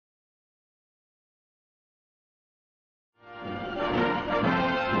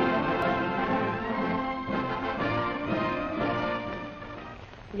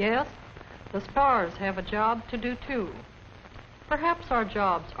Yes, the spars have a job to do too. Perhaps our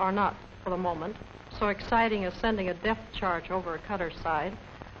jobs are not, for the moment, so exciting as sending a depth charge over a cutter's side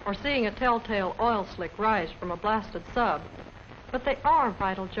or seeing a telltale oil slick rise from a blasted sub, but they are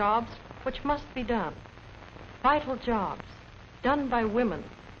vital jobs which must be done. Vital jobs done by women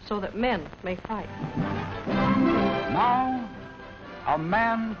so that men may fight. Now, a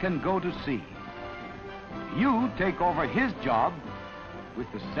man can go to sea. You take over his job with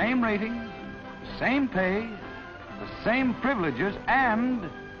the same rating, the same pay, the same privileges, and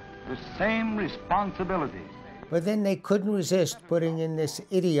the same responsibilities. But then they couldn't resist putting in this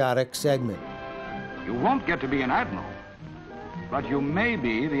idiotic segment. You won't get to be an admiral, but you may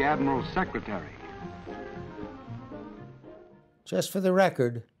be the admiral's secretary. Just for the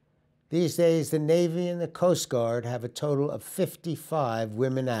record, these days the Navy and the Coast Guard have a total of 55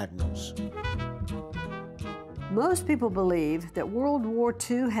 women admirals. Most people believe that World War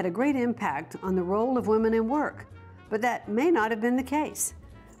II had a great impact on the role of women in work, but that may not have been the case.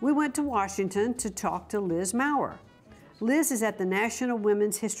 We went to Washington to talk to Liz Maurer. Liz is at the National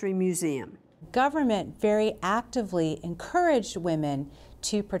Women's History Museum. Government very actively encouraged women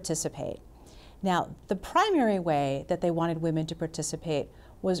to participate. Now, the primary way that they wanted women to participate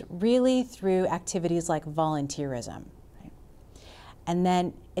was really through activities like volunteerism. Right? And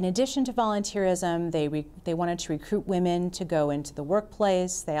then, in addition to volunteerism, they wanted to recruit women to go into the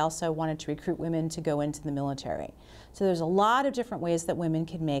workplace. They also wanted to recruit women to go into the military. So there's a lot of different ways that women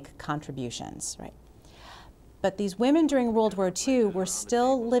can make contributions, right? But these women during World War II were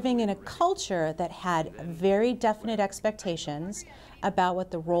still living in a culture that had very definite expectations about what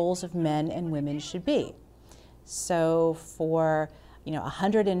the roles of men and women should be. So for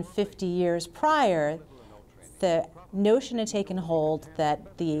 150 years prior, the notion had taken hold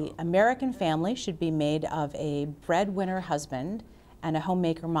that the American family should be made of a breadwinner husband and a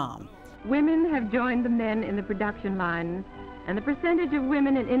homemaker mom. Women have joined the men in the production lines, and the percentage of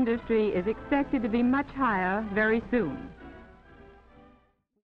women in industry is expected to be much higher very soon.